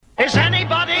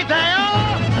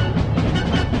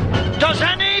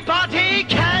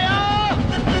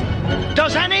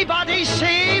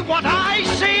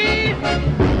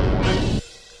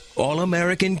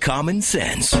all-American common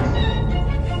sense.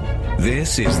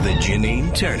 This is the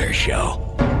Janine Turner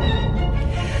Show.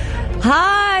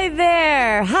 Hi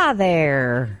there. Hi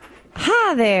there.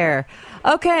 Hi there.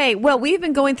 Okay, well, we've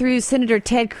been going through Senator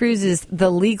Ted Cruz's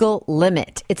The Legal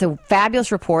Limit. It's a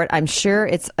fabulous report. I'm sure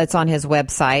it's on his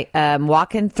website,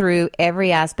 walking through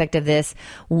every aspect of this.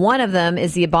 One of them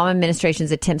is the Obama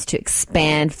administration's attempts to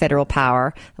expand federal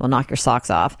power that will knock your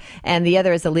socks off. And the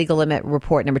other is the Legal Limit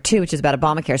Report number 2, which is about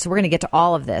Obamacare. So we're going to get to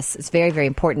all of this. It's very, very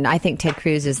important. I think Ted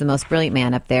Cruz is the most brilliant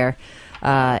man up there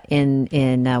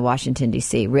in Washington,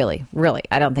 D.C. Really, really.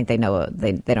 I don't think they know.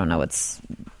 They don't know what's...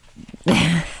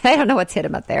 They don't know what's hit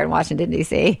him up there in Washington,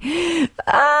 D.C.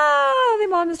 The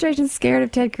administration's scared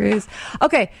of Ted Cruz.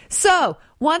 Okay, so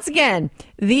once again,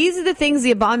 these are the things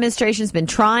the Obama administration's been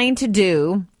trying to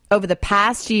do over the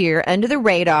past year under the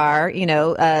radar.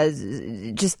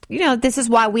 This is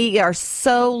why we are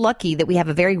so lucky that we have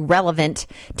a very relevant,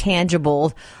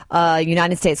 tangible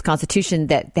United States Constitution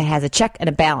that has a check and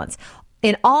a balance.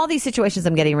 In all these situations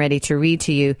I'm getting ready to read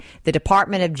to you, the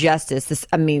Department of Justice,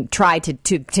 tried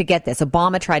to get this.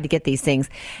 Obama tried to get these things.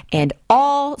 And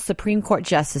all Supreme Court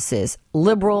justices,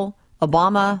 liberal,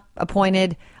 Obama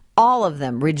appointed, all of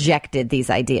them rejected these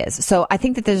ideas. So I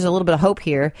think that there's a little bit of hope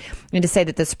here, and to say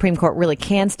that the Supreme Court really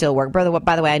can still work. By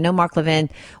the way, I know Mark Levin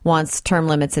wants term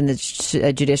limits in the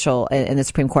judicial in the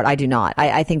Supreme Court. I do not.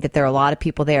 I think that there are a lot of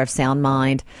people there of sound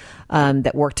mind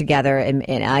that work together,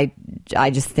 and I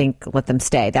just think let them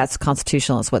stay. That's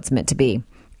constitutional. It's what's meant to be.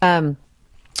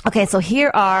 Okay, so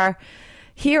here are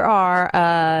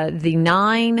the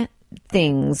 9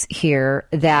 things here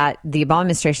that the Obama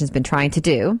administration has been trying to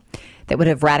do that would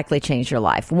have radically changed your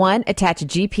life. 1, attach a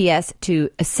GPS to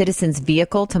a citizen's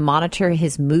vehicle to monitor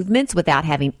his movements without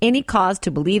having any cause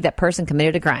to believe that person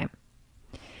committed a crime.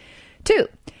 2,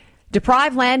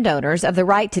 deprive landowners of the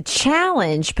right to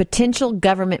challenge potential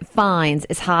government fines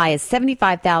as high as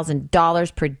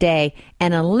 $75,000 per day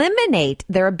and eliminate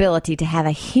their ability to have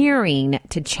a hearing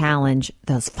to challenge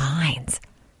those fines.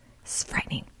 This is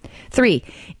frightening. 3,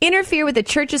 interfere with the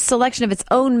church's selection of its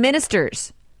own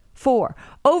ministers. 4,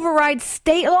 override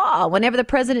state law whenever the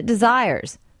president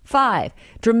desires. 5,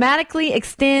 dramatically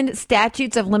extend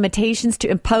statutes of limitations to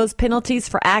impose penalties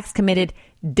for acts committed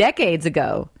decades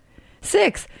ago.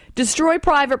 6, destroy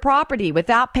private property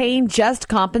without paying just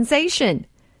compensation.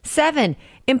 7,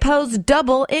 impose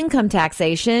double income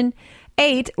taxation.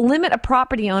 8, limit a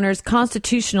property owner's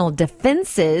constitutional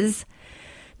defenses.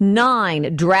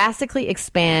 9, drastically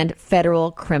expand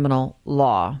federal criminal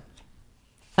law.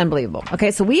 Unbelievable.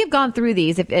 Okay, so we have gone through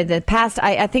these. If in the past,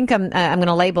 I think I'm going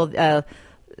to label all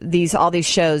these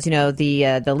shows.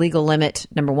 The legal limit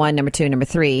number 1, number 2, number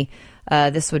 3.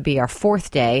 This would be our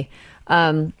 4th day.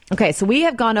 Okay, so we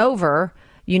have gone over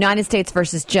United States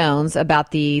versus Jones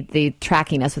about the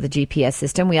tracking us with the GPS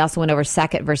system. We also went over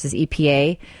Sackett versus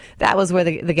EPA. That was where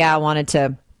the gal wanted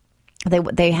to.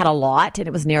 They had a lot, and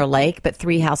it was near a lake, but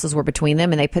 3 houses were between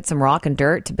them, and they put some rock and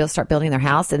dirt to start building their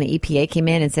house, and the EPA came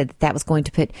in and said that was going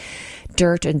to put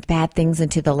dirt and bad things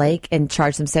into the lake and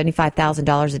charge them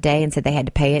 $75,000 a day, and said they had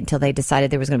to pay it until they decided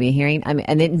there was going to be a hearing.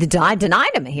 And then denied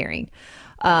them a hearing.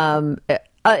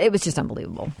 It was just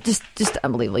unbelievable. Just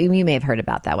unbelievable. You may have heard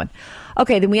about that one.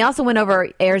 Okay, then we also went over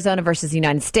Arizona versus the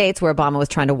United States, where Obama was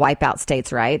trying to wipe out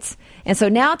states' rights. And so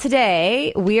now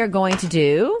today we are going to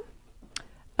do...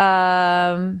 we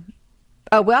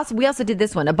also did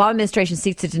this one. Obama administration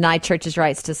seeks to deny churches'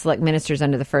 rights to select ministers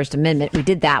under the First Amendment. We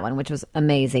did that one, which was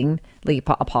amazingly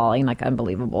appalling, like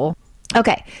unbelievable.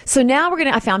 Okay, so now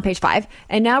I found page 5,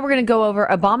 and now we're going to go over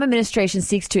Obama administration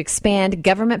seeks to expand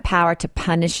government power to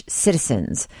punish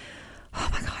citizens. Oh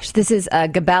my gosh, this is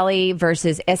Gabelli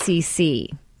versus SEC.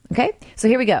 Okay, so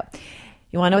here we go.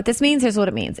 You want to know what this means? Here's what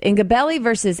it means. In Gabelli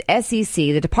versus SEC,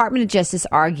 the Department of Justice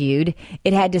argued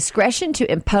it had discretion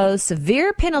to impose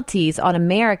severe penalties on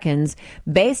Americans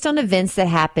based on events that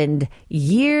happened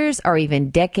years or even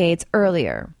decades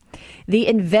earlier. The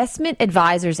Investment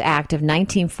Advisors Act of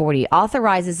 1940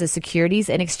 authorizes the Securities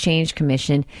and Exchange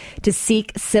Commission to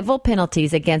seek civil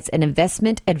penalties against an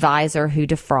investment advisor who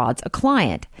defrauds a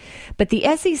client. But the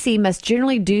SEC must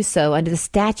generally do so under the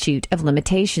statute of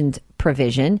limitations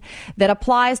provision that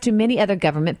applies to many other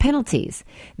government penalties.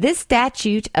 This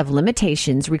statute of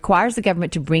limitations requires the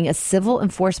government to bring a civil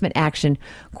enforcement action,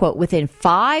 quote, within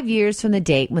 5 years from the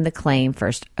date when the claim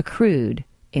first accrued.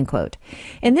 End quote.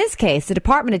 In this case, the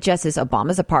Department of Justice,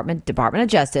 Obama's Department of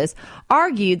Justice,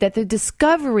 argued that the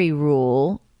discovery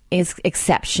rule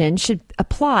exception should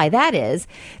apply. That is,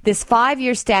 this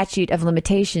 5-year statute of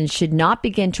limitations should not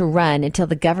begin to run until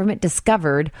the government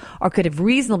discovered or could have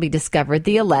reasonably discovered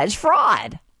the alleged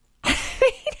fraud.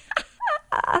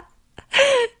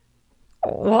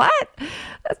 What?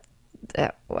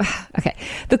 Okay.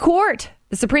 The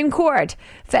Supreme Court,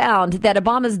 found that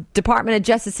Obama's Department of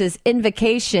Justice's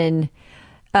invocation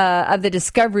of the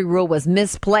discovery rule was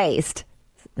misplaced.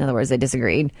 In other words, they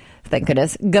disagreed. Thank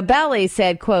goodness. Gabelli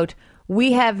said, quote,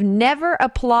 "We have never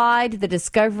applied the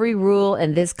discovery rule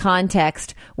in this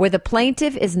context where the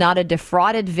plaintiff is not a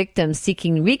defrauded victim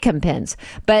seeking recompense,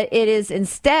 but it is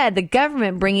instead the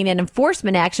government bringing an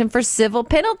enforcement action for civil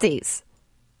penalties."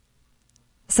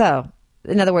 So,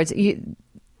 in other words,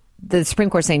 the Supreme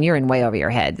Court saying you're in way over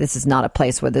your head. This is not a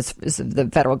place where the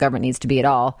federal government needs to be at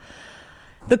all.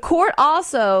 The court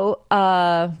also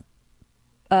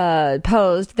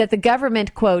posed that the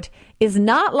government, quote, "is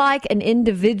not like an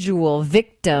individual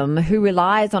victim who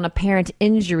relies on apparent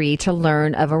injury to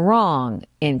learn of a wrong,"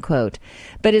 end quote,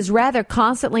 but is rather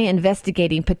constantly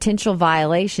investigating potential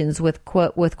violations with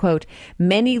quote,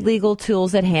 "many legal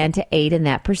tools at hand to aid in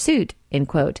that pursuit," end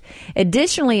quote.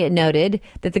 Additionally, it noted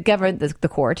that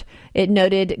it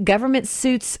noted government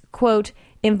suits, quote,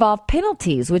 "involve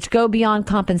penalties which go beyond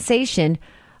compensation,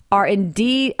 are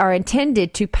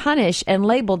intended to punish and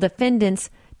label defendants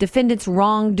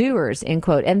wrongdoers," end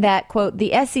quote, and that, quote,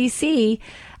 "the SEC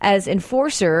as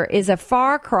enforcer is a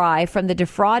far cry from the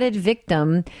defrauded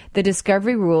victim the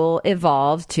discovery rule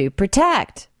evolved to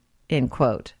protect," end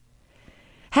quote.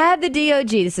 Had the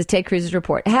DOJ, this is Ted Cruz's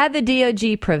report, had the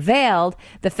DOJ prevailed,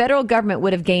 the federal government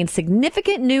would have gained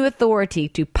significant new authority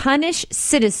to punish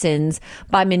citizens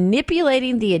by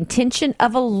manipulating the intention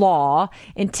of a law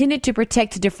intended to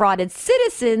protect defrauded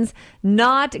citizens,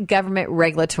 not government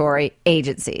regulatory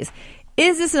agencies.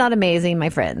 Is this not amazing, my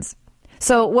friends?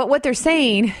 So what the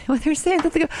Supreme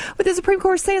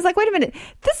Court is saying is like, wait a minute,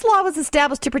 this law was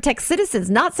established to protect citizens,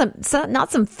 not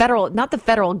the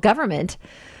federal government.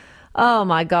 Oh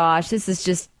my gosh, this is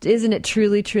just, isn't it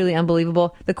truly, truly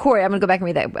unbelievable? The court, I'm going to go back and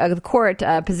read that. The court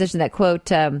positioned that,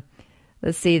 quote,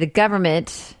 let's see, the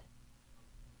government,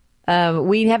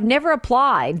 we have never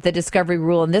applied the discovery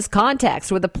rule in this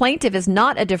context where the plaintiff is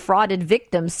not a defrauded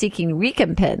victim seeking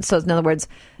recompense. So in other words,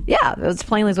 yeah, that's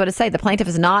plainly what it says. The plaintiff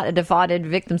is not a defrauded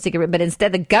victim seeking, but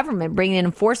instead the government bringing an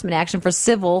enforcement action for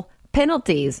civil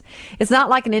penalties. It's not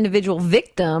like an individual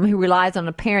victim who relies on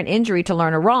apparent injury to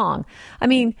learn a wrong. I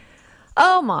mean,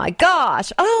 oh my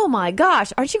gosh.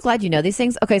 Aren't you glad you know these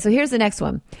things? Okay, so here's the next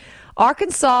one.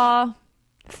 Arkansas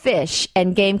Fish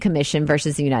and Game Commission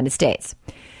versus the United States.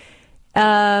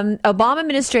 Obama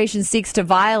administration seeks to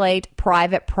violate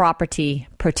private property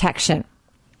protection.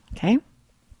 Okay.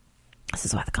 This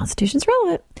is why the Constitution's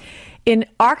relevant. In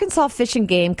Arkansas Fish and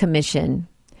Game Commission,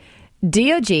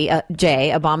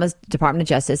 DOJ, Obama's Department of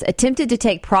Justice, attempted to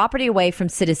take property away from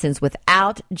citizens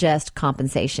without just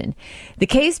compensation. The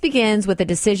case begins with a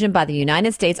decision by the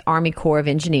United States Army Corps of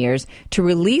Engineers to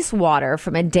release water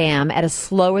from a dam at a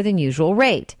slower than usual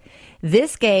rate.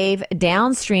 This gave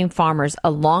downstream farmers a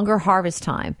longer harvest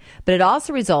time, but it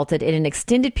also resulted in an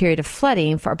extended period of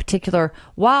flooding for a particular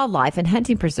wildlife and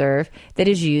hunting preserve that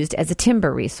is used as a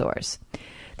timber resource.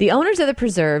 The owners of the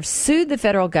preserve sued the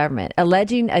federal government,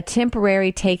 alleging a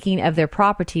temporary taking of their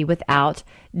property without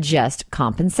just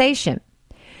compensation.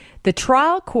 The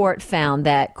trial court found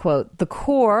that, quote, the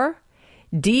Corps'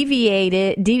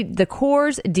 deviations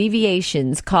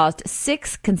caused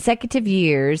 6 consecutive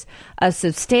years of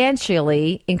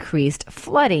substantially increased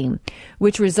flooding,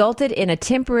 which resulted in a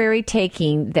temporary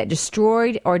taking that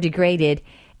destroyed or degraded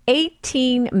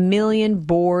 18 million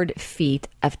board feet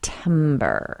of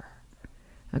timber.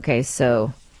 Okay,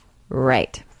 so,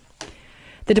 right.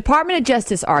 The Department of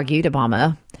Justice argued,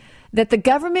 Obama, that the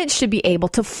government should be able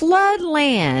to flood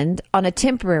land on a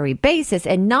temporary basis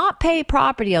and not pay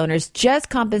property owners just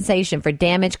compensation for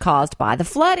damage caused by the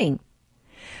flooding.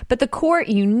 But the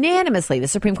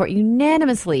Supreme Court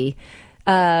unanimously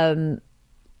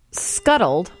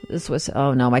scuttled,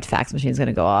 my fax machine's going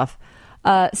to go off,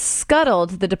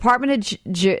 scuttled the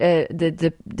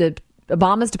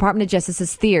Obama's Department of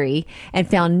Justice's theory and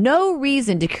found no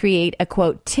reason to create a,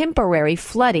 quote, temporary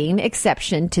flooding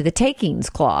exception to the takings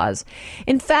clause.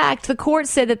 In fact, the court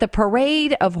said that the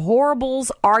parade of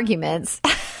horribles arguments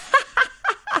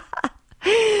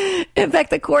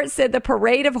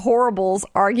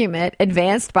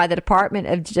advanced by the Department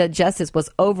of Justice was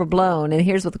overblown. And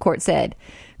here's what the court said.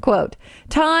 Quote,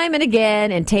 time and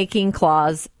again in taking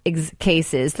clause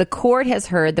cases, the court has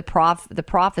heard the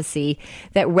prophecy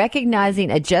that recognizing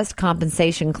a just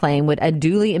compensation claim would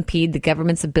unduly impede the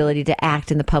government's ability to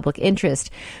act in the public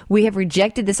interest. We have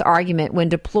rejected this argument when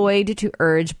deployed to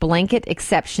urge blanket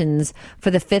exceptions for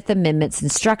the Fifth Amendment's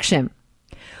instruction.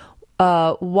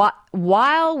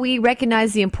 While we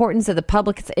recognize the importance of the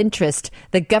public's interest,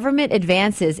 the government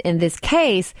advances in this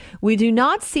case, we do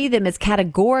not see them as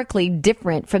categorically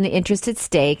different from the interest at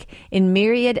stake in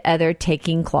myriad other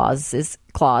taking clause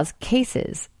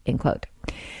cases, end quote.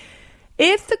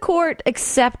 If the court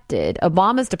accepted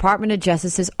Obama's Department of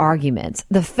Justice's arguments,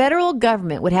 the federal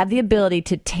government would have the ability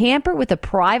to tamper with a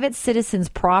private citizen's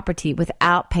property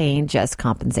without paying just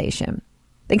compensation.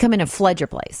 They come in and flood your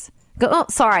place. Go, oh,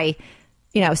 sorry,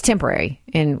 it's temporary,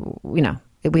 and, we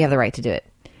have the right to do it.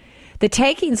 The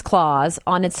takings clause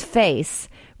on its face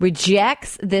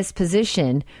rejects this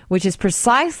position, which is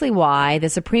precisely why the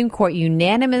Supreme Court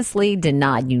unanimously,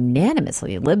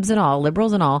 libs and all,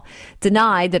 liberals and all,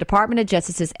 denied the Department of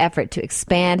Justice's effort to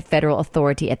expand federal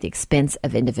authority at the expense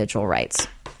of individual rights.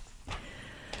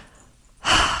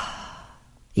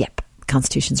 Yep,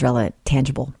 Constitution's relevant,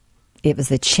 tangible. It was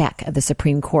the check of the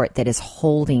Supreme Court that is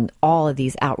holding all of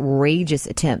these outrageous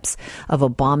attempts of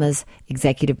Obama's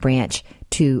executive branch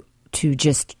to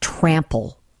just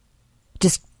trample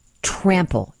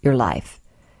your life.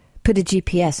 Put a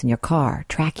GPS in your car,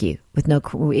 track you with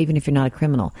even if you're not a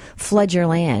criminal. Flood your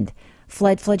land,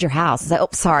 flood your house. Say, oh,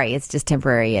 sorry, it's just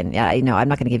temporary, and I'm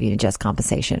not going to give you just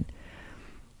compensation.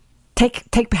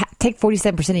 Take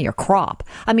 47% of your crop.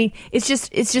 I mean, it's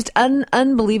just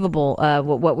unbelievable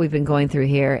what we've been going through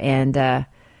here, and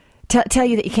tell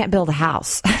you that you can't build a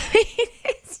house.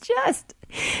 It's just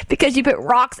because you put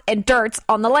rock and dirt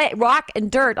on the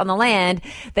land.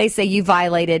 They say you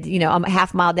violated, a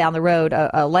half mile down the road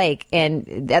a lake, and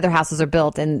the other houses are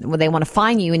built, and when they want to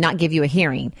fine you and not give you a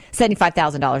hearing,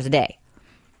 $75,000 a day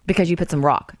because you put some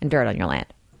rock and dirt on your land.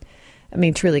 I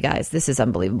mean, truly, guys, this is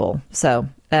unbelievable. So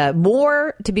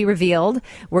more to be revealed.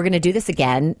 We're going to do this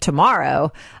again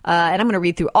tomorrow, and I'm going to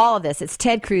read through all of this. It's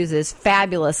Ted Cruz's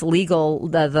fabulous legal.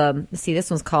 This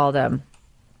one's called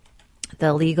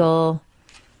the legal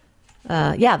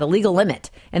limit,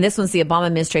 and this one's the Obama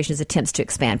administration's attempts to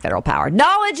expand federal power.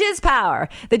 Knowledge is power.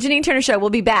 The Janine Turner Show will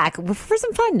be back for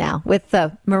some fun now with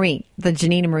the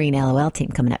Janine and Maureen LOL team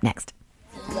coming up next.